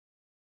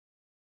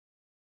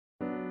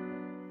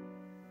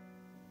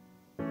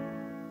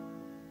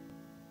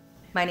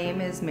My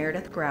name is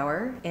Meredith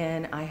Grauer,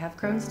 and I have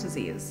Crohn's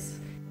disease.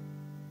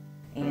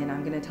 And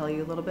I'm going to tell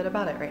you a little bit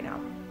about it right now.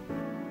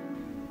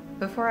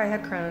 Before I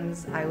had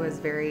Crohn's, I was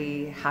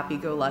very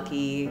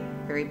happy-go-lucky,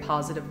 very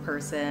positive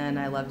person.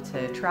 I loved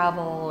to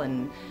travel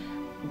and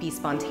be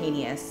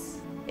spontaneous.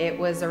 It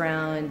was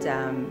around,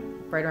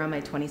 right around my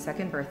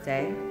 22nd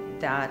birthday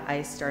that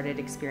I started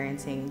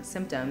experiencing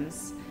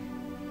symptoms.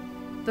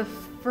 The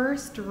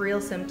first real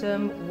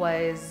symptom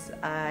was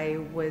I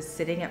was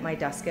sitting at my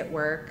desk at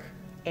work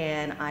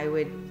and I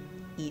would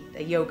eat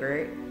a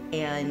yogurt,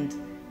 and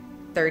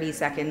 30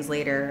 seconds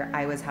later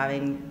I was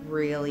having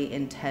really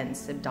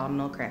intense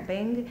abdominal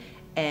cramping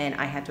and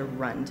I had to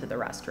run to the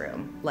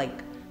restroom,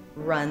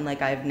 run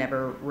like I've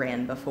never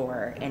ran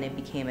before, and it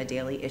became a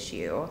daily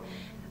issue.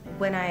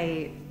 When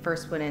I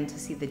first went in to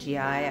see the GI,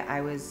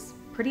 I was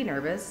pretty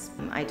nervous.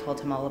 I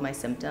told him all of my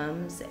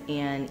symptoms,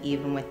 and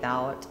even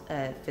without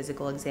a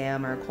physical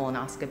exam or a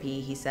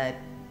colonoscopy, he said,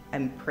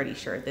 "I'm pretty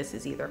sure this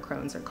is either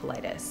Crohn's or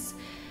colitis."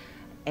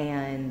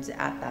 And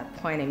at that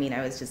point, I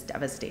was just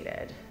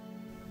devastated.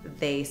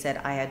 They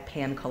said I had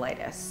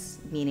pancolitis,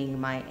 meaning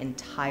my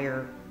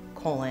entire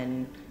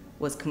colon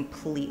was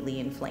completely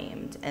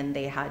inflamed, and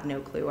they had no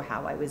clue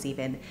how I was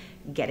even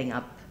getting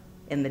up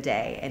in the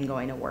day and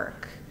going to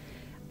work.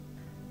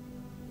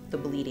 The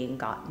bleeding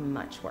got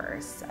much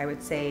worse. I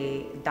would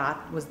say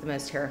that was the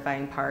most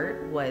terrifying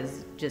part,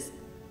 was just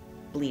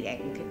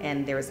bleeding,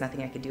 and there was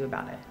nothing I could do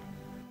about it.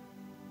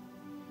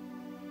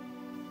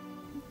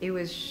 It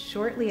was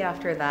shortly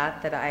after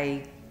that that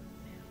I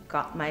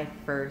got my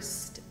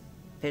first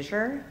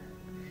fissure,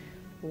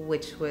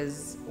 which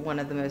was one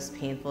of the most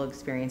painful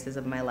experiences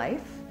of my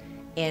life.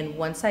 And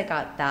once I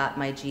got that,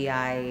 my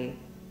GI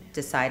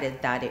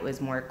decided that it was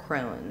more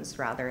Crohn's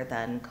rather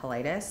than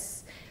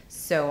colitis.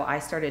 So I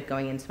started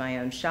going into my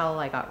own shell.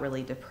 I got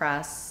really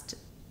depressed.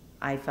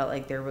 I felt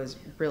like there was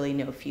really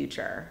no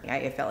future.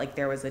 I felt like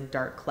there was a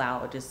dark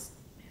cloud just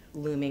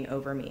looming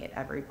over me at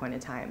every point in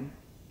time.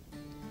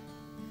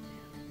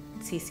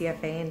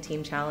 CCFA and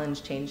Team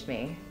Challenge changed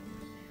me.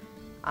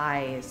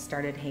 I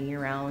started hanging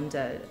around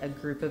a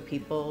group of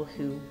people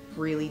who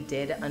really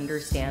did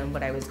understand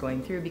what I was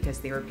going through because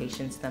they were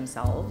patients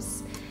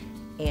themselves.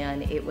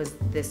 And it was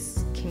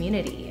this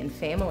community and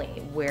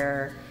family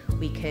where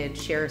we could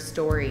share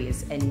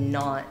stories and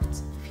not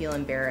feel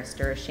embarrassed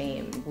or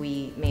ashamed.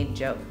 We made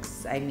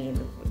jokes.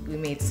 We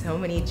made so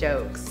many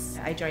jokes.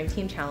 I joined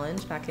Team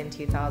Challenge back in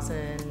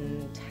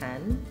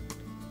 2010.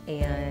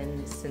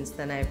 And since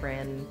then I've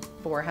ran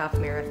 4 half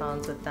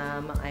marathons with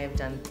them. I have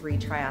done 3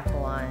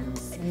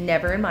 triathlons.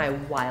 Never in my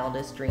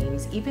wildest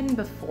dreams, even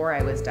before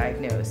I was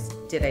diagnosed,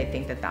 did I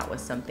think that that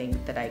was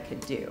something that I could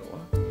do.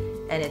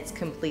 And it's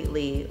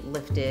completely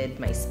lifted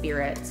my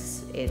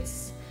spirits.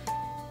 It's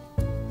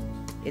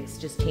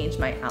just changed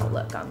my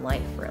outlook on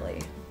life, really.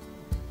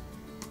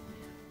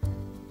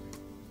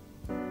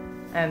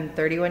 I'm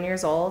 31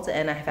 years old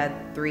and I've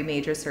had 3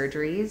 major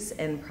surgeries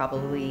and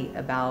probably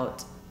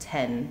about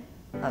 10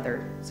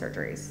 other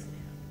surgeries.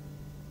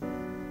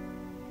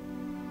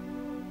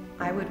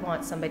 I would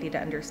want somebody to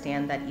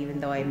understand that even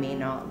though I may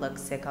not look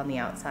sick on the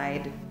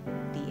outside,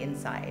 the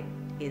inside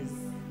is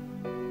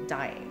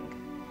dying.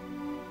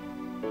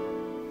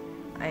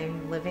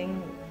 I'm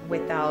living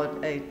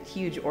without a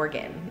huge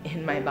organ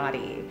in my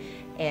body,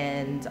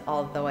 and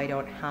although I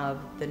don't have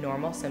the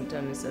normal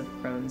symptoms of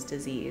Crohn's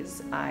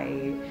disease,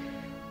 I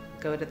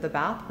go to the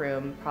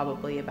bathroom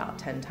probably about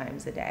 10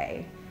 times a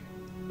day.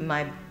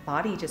 My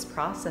body just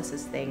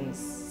processes things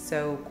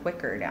so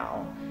quicker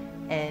now,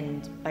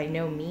 and by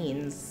no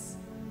means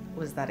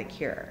was that a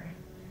cure.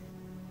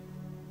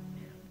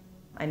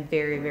 I'm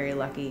very, very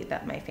lucky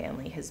that my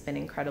family has been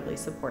incredibly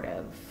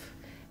supportive.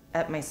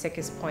 At my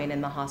sickest point in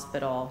the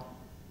hospital,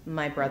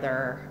 my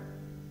brother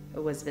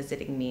was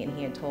visiting me and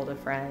he had told a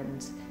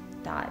friend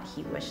that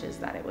he wishes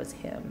that it was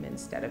him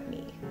instead of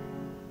me.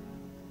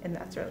 And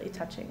that's really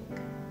touching.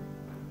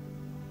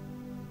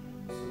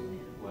 So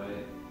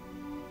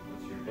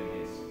what's your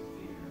biggest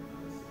fear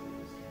of this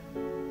disease?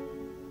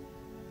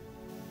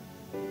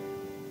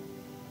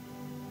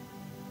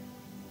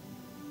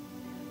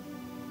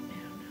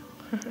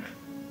 I don't know.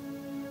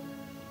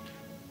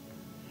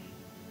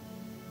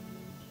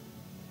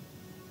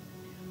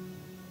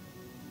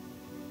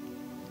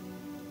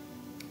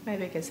 My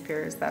biggest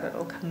fear is that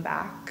it'll come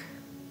back.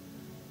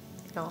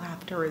 And I'll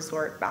have to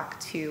resort back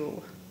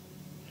to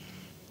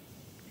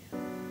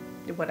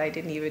what I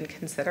didn't even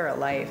consider a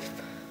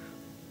life,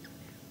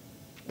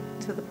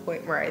 to the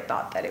point where I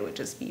thought that it would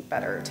just be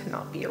better to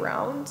not be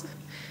around.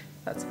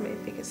 That's my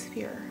biggest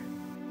fear.